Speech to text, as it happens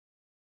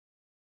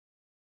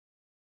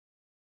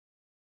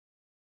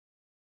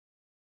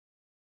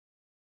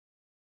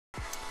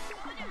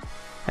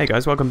Hey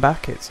guys, welcome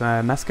back. It's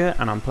Meska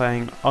and I'm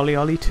playing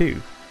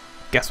OliOli2.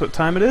 Guess what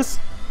time it is?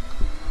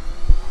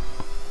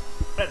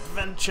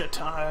 Adventure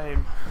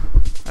time!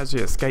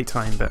 Actually it's skate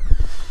time, but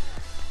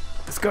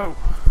let's go!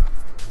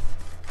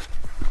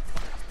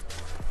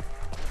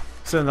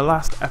 So in the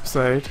last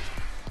episode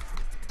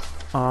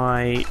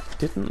I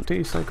didn't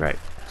do so great.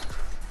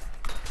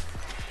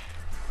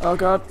 Oh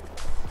god.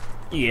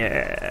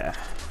 Yeah.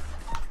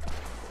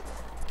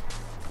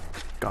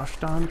 Gosh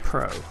darn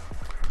pro.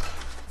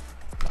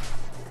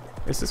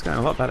 This is going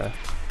a lot better.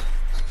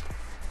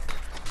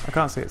 I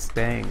can't see it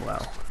staying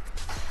well.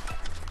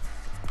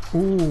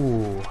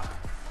 Ooh.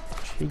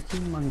 Cheeky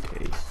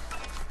monkey.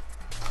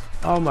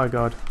 Oh my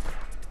god.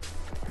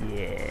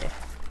 Yeah.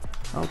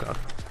 Oh god.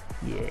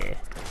 Yeah.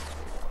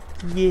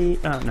 Yeah.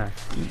 Oh no.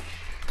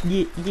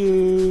 Yeah.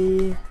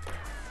 Yeah.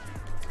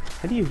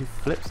 How do you do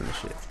flips and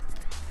shit?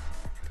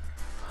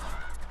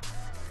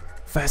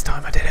 First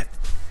time I did it.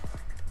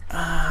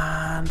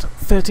 And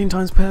 13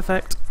 times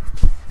perfect.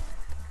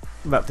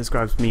 That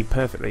describes me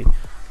perfectly.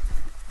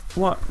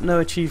 What? No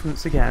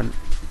achievements again.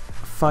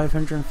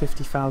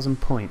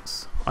 550,000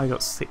 points. I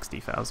got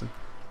 60,000.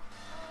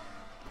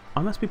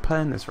 I must be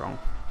playing this wrong.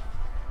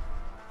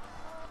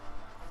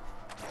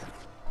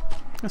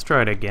 Let's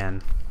try it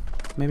again.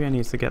 Maybe I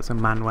need to get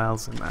some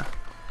manuals in there.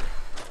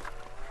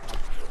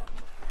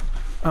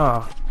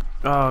 Oh.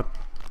 Oh.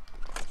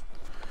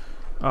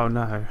 Oh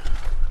no.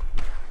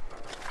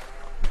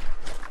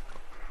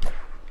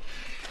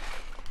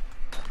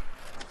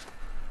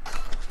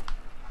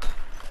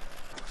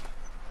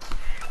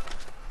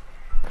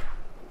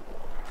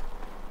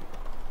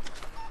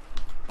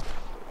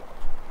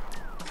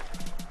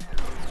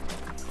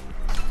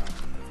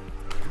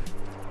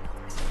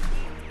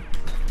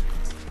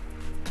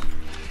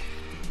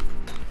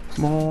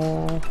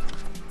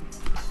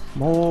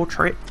 More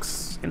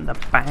tricks in the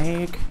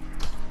bag.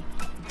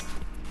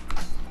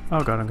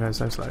 Oh god, I'm going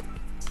so slow.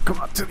 Come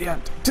on, to the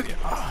end, to the end.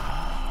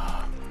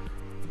 Oh.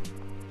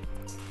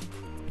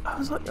 I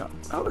was like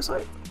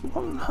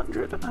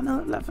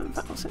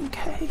 111,000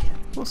 K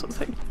or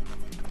something.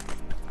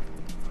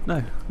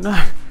 No,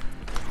 no.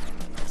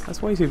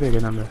 That's way too big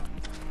a number.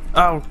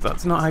 Oh,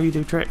 that's not how you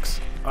do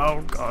tricks. Oh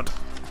god.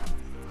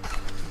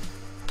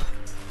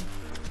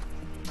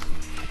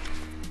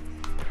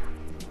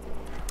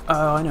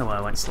 Oh, I know why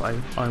I went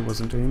slow. I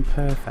wasn't doing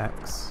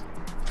perfects.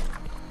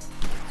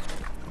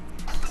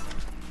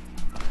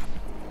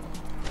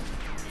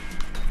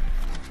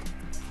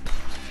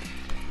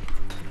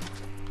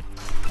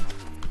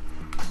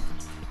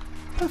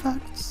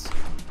 Perfects.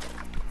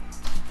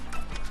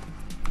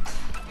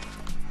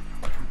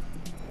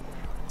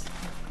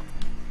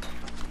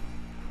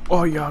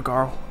 Oh yeah,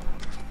 girl.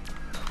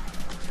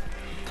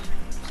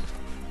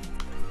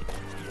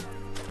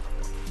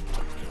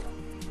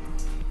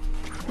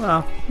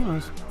 Well,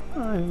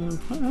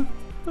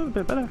 a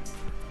bit better.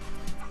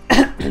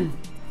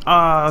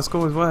 Ah, the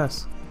score was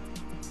worse.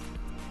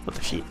 What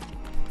the shit?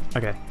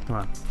 Okay, come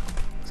on.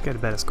 Let's get a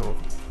better score.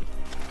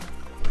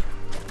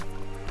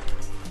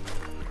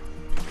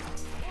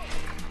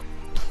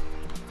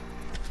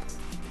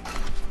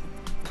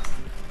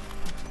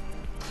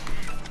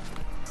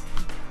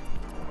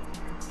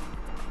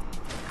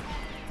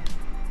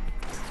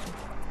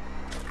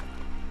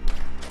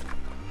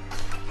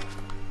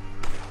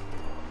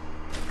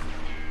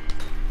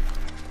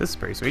 This is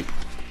pretty sweet.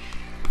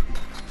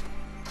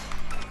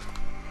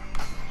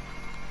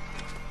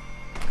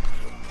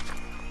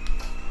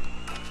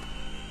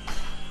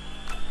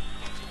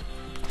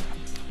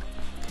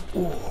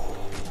 Ooh.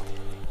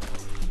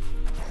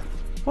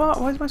 What?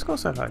 Why is my score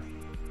so low?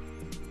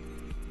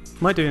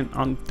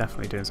 I'm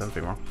definitely doing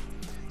something wrong.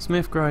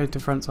 Smith grind to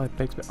front side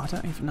big spin. I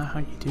don't even know how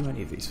you do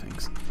any of these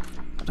things.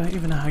 I don't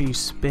even know how you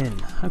spin.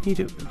 How can you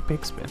do a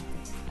big spin?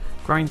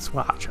 Grind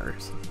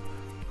swatchers.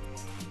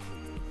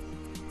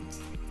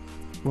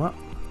 What?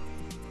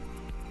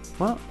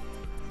 What?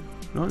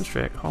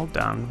 Non-strict, hold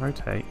down,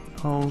 rotate,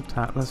 hold,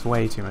 tap. That's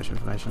way too much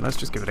information. Let's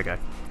just give it a go.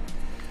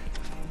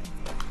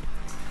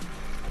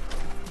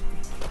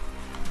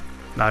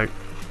 No.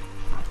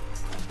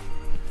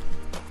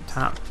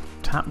 Tap,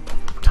 tap,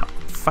 tap.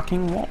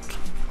 Fucking what?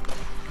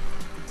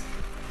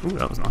 Ooh,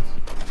 that was nice.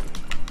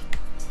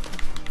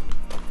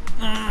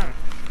 Yeah,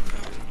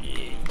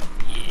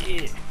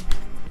 yeah.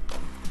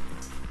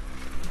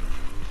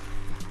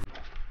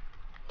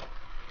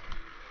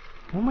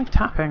 What am I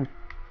tapping?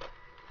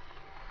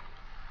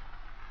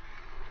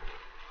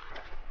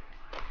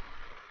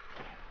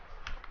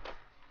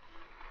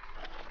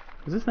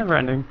 Is this never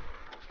ending?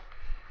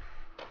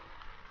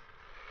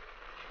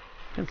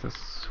 It's a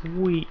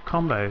sweet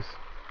combos.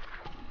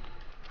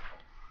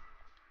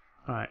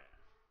 Alright.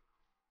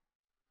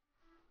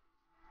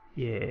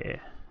 Yeah.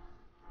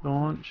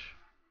 Launch.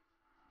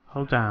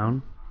 Hold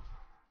down.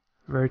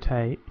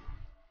 Rotate.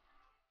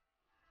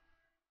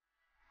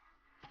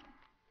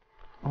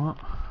 What?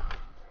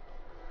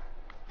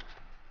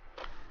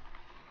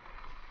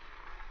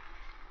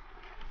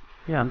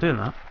 Yeah, I'm doing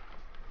that.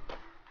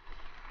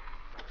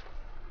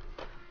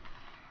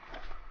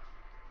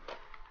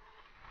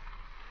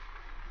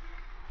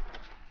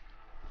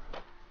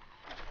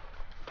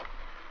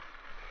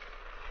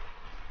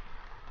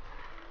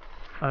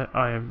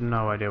 I have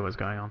no idea what's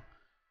going on.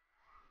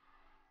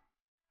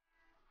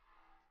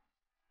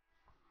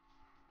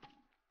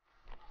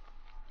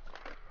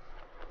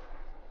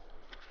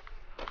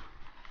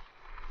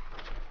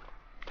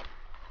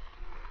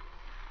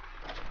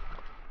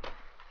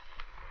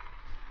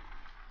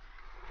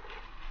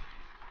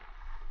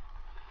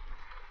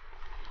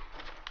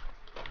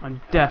 I'm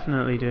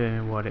definitely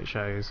doing what it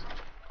shows,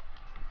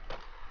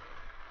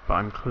 but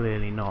I'm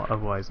clearly not,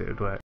 otherwise it would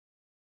work.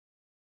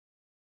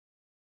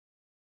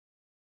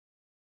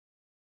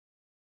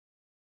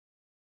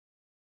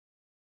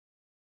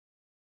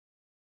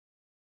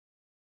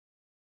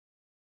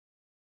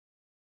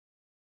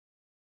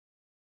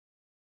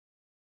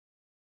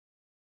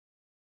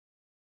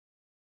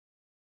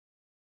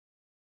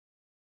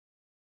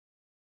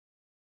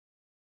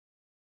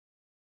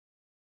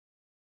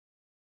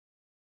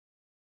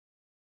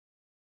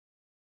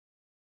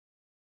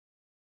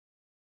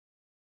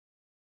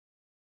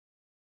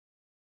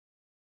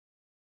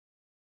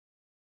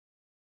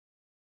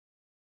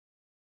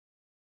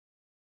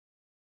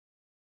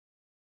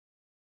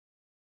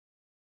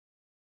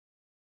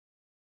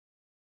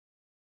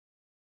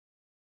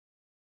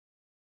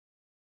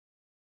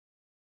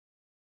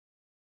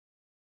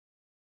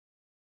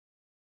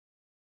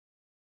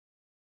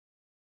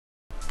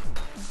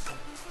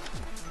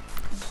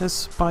 There's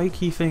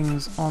spiky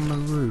things on the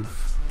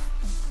roof.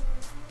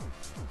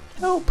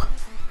 Help!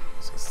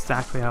 That's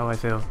exactly how I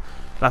feel.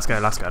 Let's go,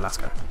 let's go, let's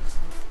go.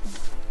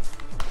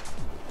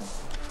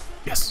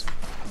 Yes!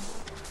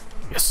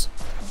 Yes!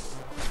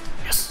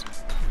 Yes!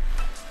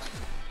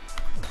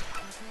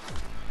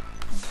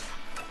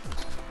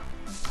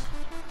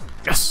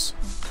 Yes!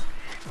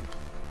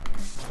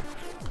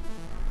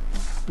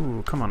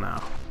 Ooh, come on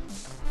now.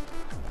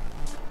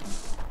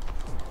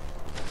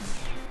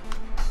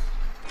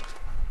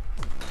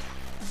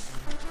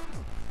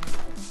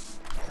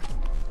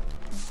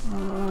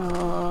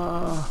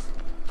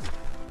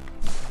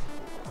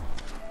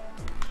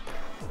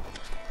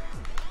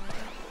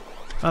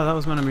 Oh, that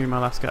was meant to be my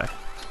last go.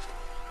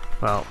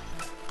 Well,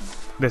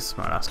 this is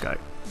my last go.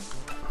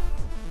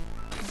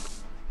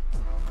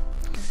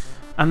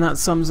 And that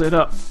sums it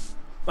up.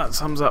 That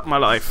sums up my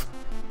life.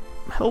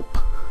 Help.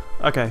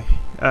 Okay.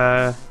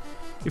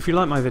 If you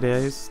like my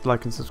videos,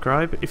 like and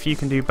subscribe. If you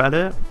can do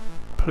better,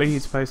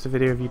 please post a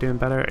video of you doing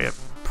better.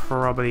 It's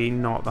probably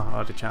not the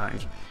harder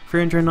challenge.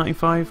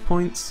 395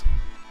 points.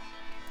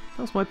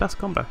 That was my best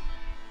combo.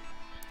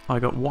 I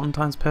got 1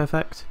 times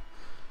perfect.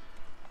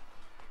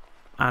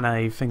 And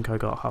I think I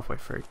got halfway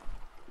through.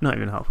 Not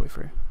even halfway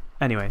through.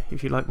 Anyway,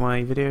 if you like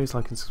my videos,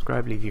 like and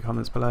subscribe, leave your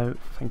comments below.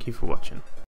 Thank you for watching.